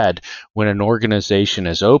being said, when an organization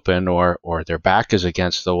is open or their back is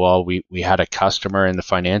against the wall, we had a customer in the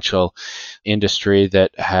financial industry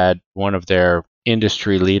that had one of their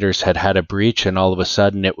industry leaders had a breach, and all of a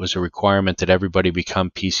sudden it was a requirement that everybody become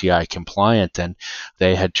PCI compliant, and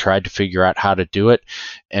they had tried to figure out how to do it,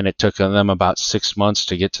 and it took them about 6 months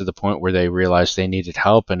to get to the point where they realized they needed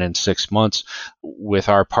help. And in 6 months, with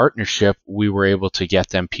our partnership, we were able to get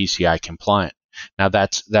them PCI compliant. Now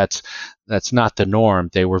that's not the norm.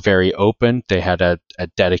 They were very open. They had a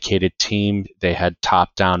dedicated team. They had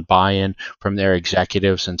top-down buy-in from their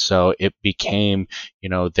executives, and so it became,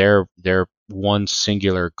 their one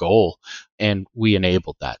singular goal, and we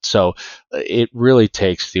enabled that. So it really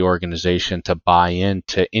takes the organization to buy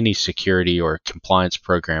into any security or compliance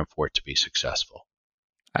program for it to be successful.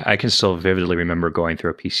 I can still vividly remember going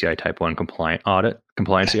through a PCI Type 1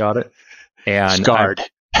 compliancy audit, and Scarred.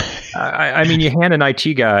 You hand an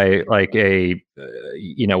IT guy like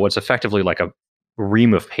what's effectively like a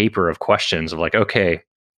ream of paper of questions of like, okay,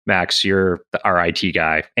 Max, you're our IT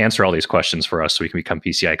guy. Answer all these questions for us so we can become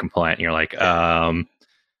PCI compliant. And you're like,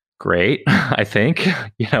 great. I think,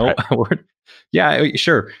 Right. yeah,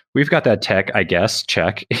 sure. We've got that tech, I guess.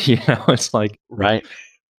 Check. It's like, Right.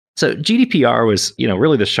 So GDPR was,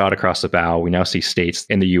 really the shot across the bow. We now see states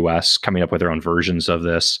in the US coming up with their own versions of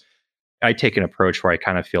this. I take an approach where I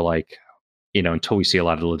kind of feel like, until we see a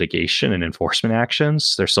lot of litigation and enforcement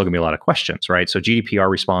actions, there's still going to be a lot of questions, right? So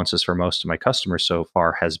GDPR responses for most of my customers so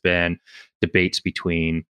far has been debates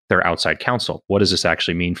between their outside counsel. What does this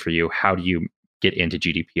actually mean for you? How do you get into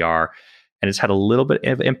GDPR? And it's had a little bit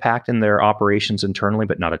of impact in their operations internally,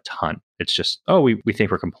 but not a ton. It's just, we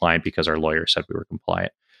think we're compliant because our lawyer said we were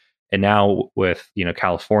compliant. And now with,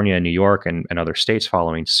 California and New York and other states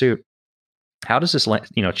following suit, how does this,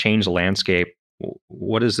 change the landscape?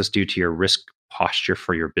 What does this do to your risk posture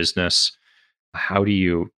for your business? How do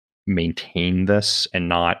you maintain this and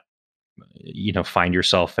not find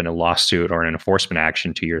yourself in a lawsuit or an enforcement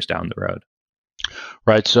action 2 years down the road.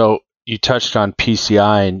 Right. So you touched on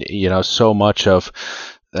PCI, and so much of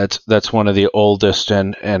that's one of the oldest,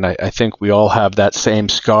 and I think we all have that same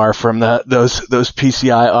scar from those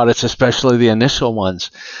PCI audits, especially the initial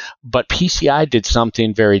ones. But PCI did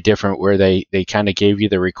something very different, where they kind of gave you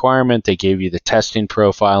the requirement, they gave you the testing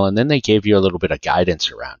profile, and then they gave you a little bit of guidance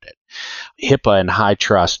around it. HIPAA and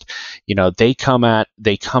HITRUST, they come at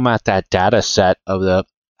that data set of the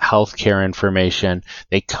healthcare information.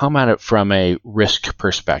 They come at it from a risk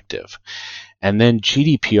perspective, and then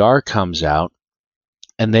GDPR comes out,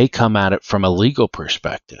 and they come at it from a legal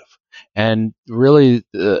perspective. And really,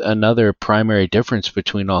 another primary difference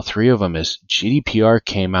between all three of them is GDPR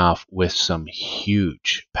came out with some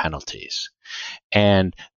huge penalties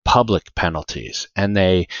and public penalties, and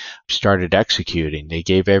they started executing. They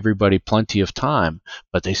gave everybody plenty of time,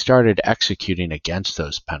 but they started executing against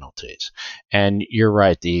those penalties. And you're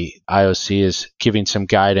right, the IOC is giving some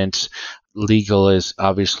guidance. Legal is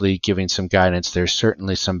obviously giving some guidance. There's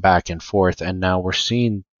certainly some back and forth, and now we're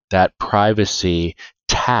seeing that privacy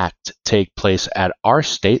tact take place at our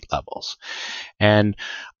state levels. And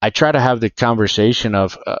I try to have the conversation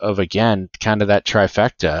of again, kind of that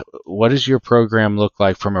trifecta. What does your program look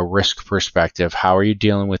like from a risk perspective? How are you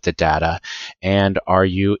dealing with the data? And are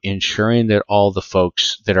you ensuring that all the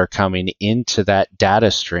folks that are coming into that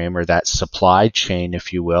data stream, or that supply chain,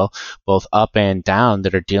 if you will, both up and down,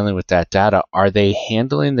 that are dealing with that data, are they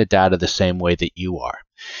handling the data the same way that you are?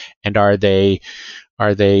 And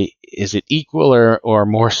is it equal or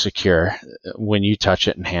more secure when you touch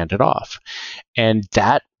it and hand it off? And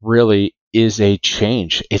that really is a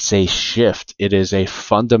change. It's a shift. It is a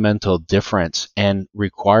fundamental difference, and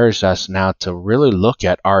requires us now to really look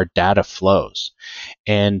at our data flows.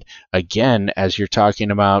 And again, as you're talking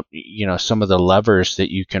about, some of the levers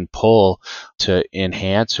that you can pull to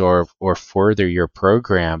enhance or further your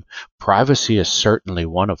program, privacy is certainly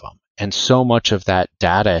one of them. And so much of that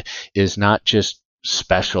data is not just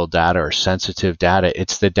special data or sensitive data.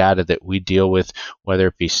 It's the data that we deal with, whether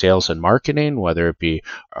it be sales and marketing, whether it be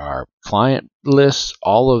our client lists.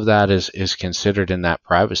 All of that is considered in that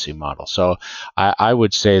privacy model. So I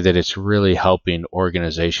would say that it's really helping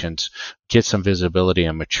organizations get some visibility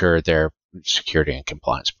and mature their security and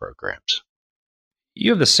compliance programs.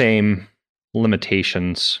 You have the same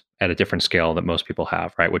limitations at a different scale that most people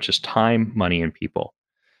have, right? Which is time, money, and people.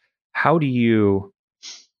 How do you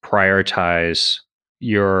prioritize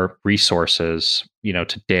your resources,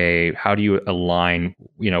 today? How do you align,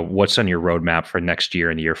 what's on your roadmap for next year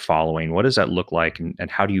and the year following? What does that look like? And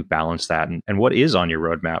how do you balance that? And what is on your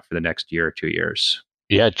roadmap for the next year or 2 years?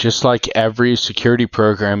 Yeah, just like every security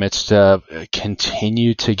program, it's to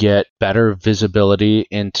continue to get better visibility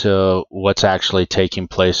into what's actually taking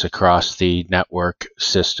place across the network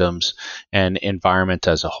systems and environment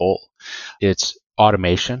as a whole. It's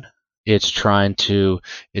automation. It's trying to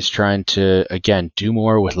again do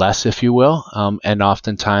more with less, if you will, and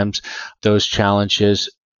oftentimes those challenges,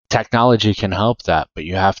 technology can help that, but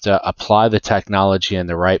you have to apply the technology in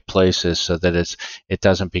the right places so that it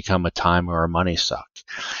doesn't become a time or a money suck.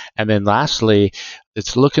 And then lastly,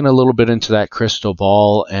 it's looking a little bit into that crystal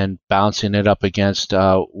ball and bouncing it up against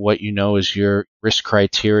what is your risk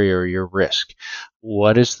criteria or your risk.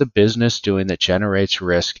 What is the business doing that generates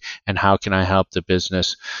risk, and how can I help the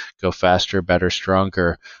business go faster, better,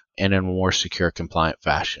 stronger, and in a more secure, compliant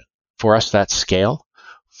fashion? For us, that's scale.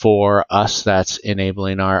 For us, that's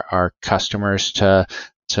enabling our customers to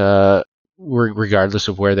regardless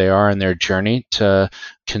of where they are in their journey, to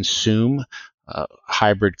consume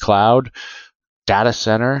hybrid cloud, data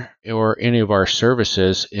center, or any of our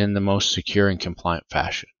services in the most secure and compliant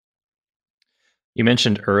fashion. You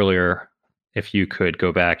mentioned earlier, if you could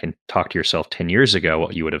go back and talk to yourself 10 years ago,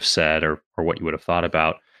 what you would have said or what you would have thought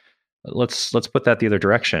about. Let's put that the other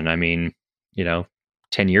direction. I mean,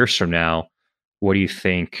 10 years from now, what do you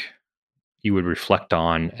think you would reflect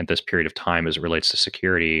on at this period of time as it relates to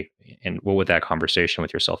security? And what would that conversation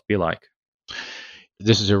with yourself be like?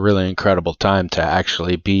 This is a really incredible time to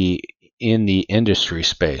actually be in the industry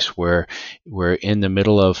space, where we're in the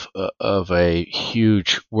middle of a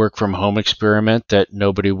huge work from home experiment that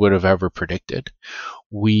nobody would have ever predicted.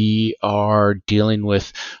 We are dealing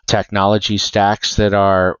with technology stacks that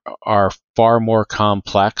are far more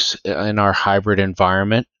complex in our hybrid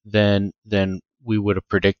environment than we would have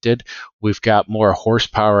predicted. We've got more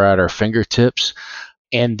horsepower at our fingertips.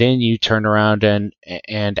 And then you turn around and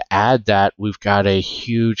add that we've got a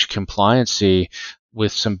huge compliancy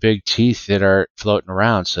with some big teeth that are floating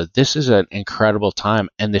around. So this is an incredible time,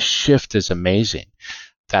 and the shift is amazing.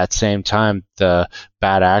 that same time, the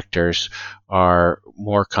bad actors are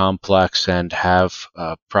more complex and have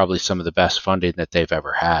probably some of the best funding that they've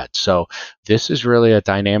ever had. So this is really a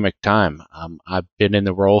dynamic time. I've been in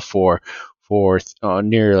the role for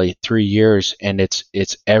nearly 3 years, and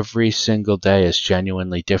it's every single day is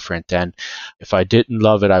genuinely different. And if I didn't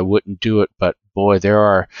love it, I wouldn't do it. But boy,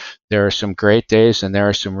 there are some great days and there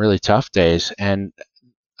are some really tough days. And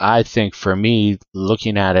I think for me,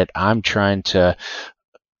 looking at it, I'm trying to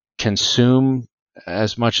consume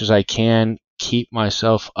as much as I can, keep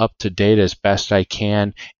myself up to date as best I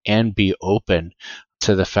can, and be open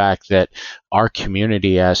to the fact that our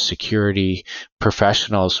community as security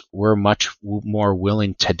professionals, we're much more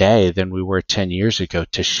willing today than we were 10 years ago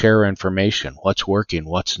to share information, what's working,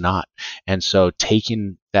 what's not. And so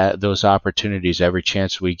taking those opportunities every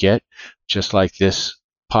chance we get, just like this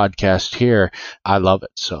podcast here, I love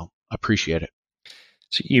it. So appreciate it.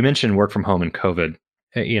 So you mentioned work from home and COVID.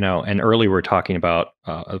 And earlier we were talking about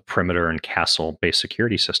perimeter and castle-based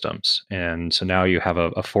security systems. And so now you have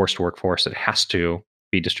a forced workforce that has to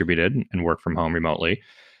be distributed and work from home remotely.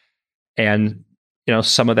 And,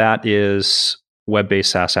 some of that is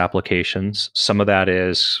web-based SaaS applications. Some of that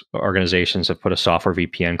is organizations have put a software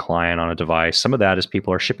VPN client on a device. Some of that is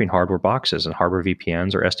people are shipping hardware boxes and hardware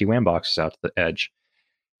VPNs or SD-WAN boxes out to the edge.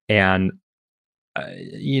 And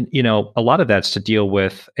a lot of that's to deal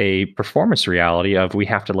with a performance reality of we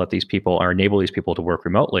have to let these people or enable these people to work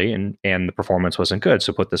remotely, and the performance wasn't good.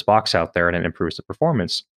 So put this box out there and it improves the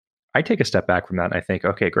performance. I take a step back from that and I think,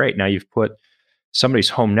 okay, great. Now you've put somebody's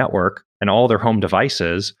home network and all their home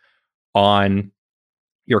devices on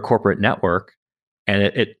your corporate network.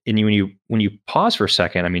 And when you pause for a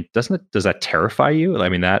second, I mean, does that terrify you? I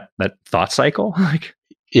mean, that thought cycle?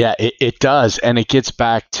 Yeah, it does. And it gets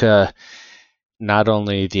back to not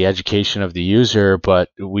only the education of the user, but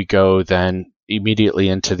we go then immediately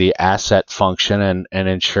into the asset function and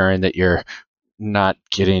ensuring that you're not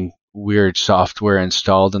getting weird software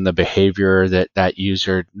installed in the behavior that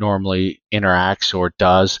user normally interacts or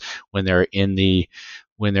does when they're in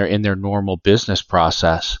their normal business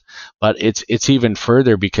process. But it's even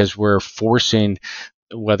further because we're forcing,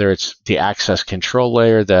 whether it's the access control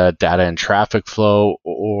layer, the data and traffic flow,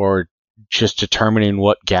 or just determining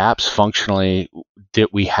what gaps functionally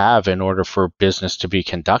that we have in order for business to be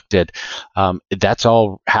conducted. That's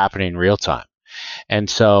all happening real time. And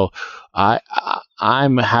so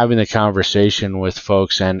I'm having the conversation with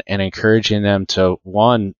folks and encouraging them to,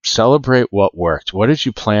 one, celebrate what worked. What did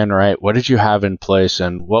you plan right? What did you have in place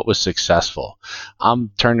and what was successful?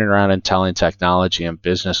 I'm turning around and telling technology and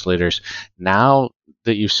business leaders, now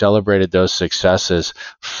that you've celebrated those successes,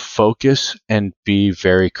 focus and be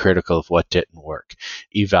very critical of what didn't work.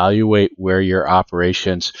 Evaluate where your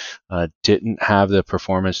operations didn't have the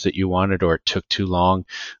performance that you wanted or it took too long.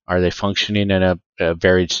 Are they functioning in a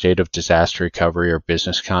varied state of disaster recovery or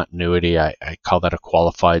business continuity? I call that a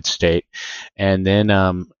qualified state. And then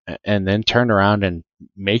turn around and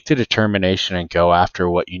make the determination and go after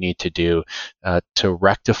what you need to do to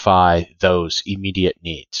rectify those immediate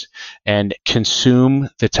needs, and consume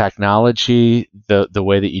the technology the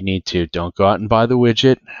way that you need to. Don't go out and buy the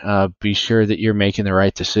widget. Be sure that you're making the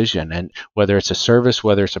right decision. And whether it's a service,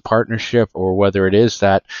 whether it's a partnership, or whether it is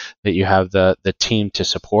that you have the team to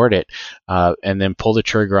support it, and then pull the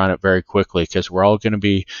trigger on it very quickly, because we're all going to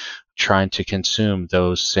be trying to consume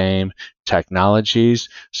those same technologies,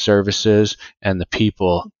 services, and the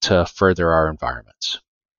people to further our environments.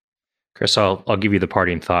 Chris, I'll give you the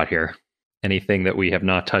parting thought here. Anything that we have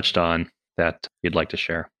not touched on that you'd like to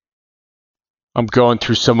share? I'm going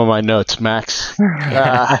through some of my notes, Max.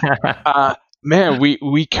 Man,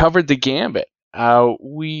 we covered the gambit.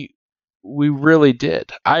 We really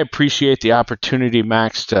did. I appreciate the opportunity,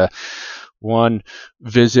 Max, to, one,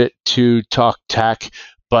 visit, two, talk tech,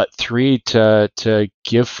 but three, to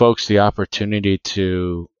give folks the opportunity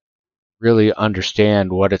to really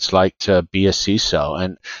understand what it's like to be a CISO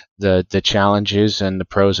and the challenges and the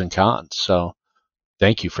pros and cons. So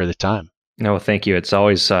thank you for the time. No, thank you. It's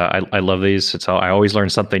always, I love these. I always learn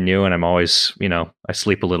something new, and I'm always, I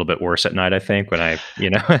sleep a little bit worse at night, I think, when I,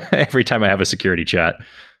 every time I have a security chat.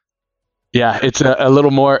 Yeah, it's a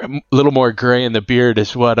little more gray in the beard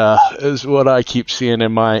is what I keep seeing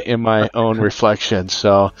in my own reflection.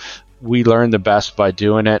 So we learn the best by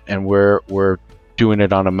doing it, and we're doing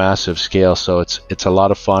it on a massive scale. So it's a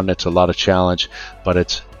lot of fun, it's a lot of challenge, but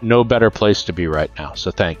it's no better place to be right now. So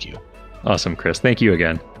thank you. Awesome, Chris. Thank you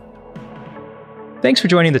again. Thanks for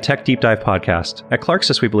joining the Tech Deep Dive podcast. At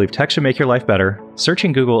Clarksys, we believe tech should make your life better.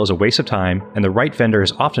 Searching Google is a waste of time, and the right vendor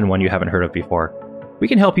is often one you haven't heard of before. We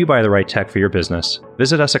can help you buy the right tech for your business.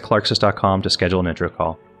 Visit us at clarksys.com to schedule an intro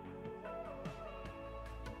call.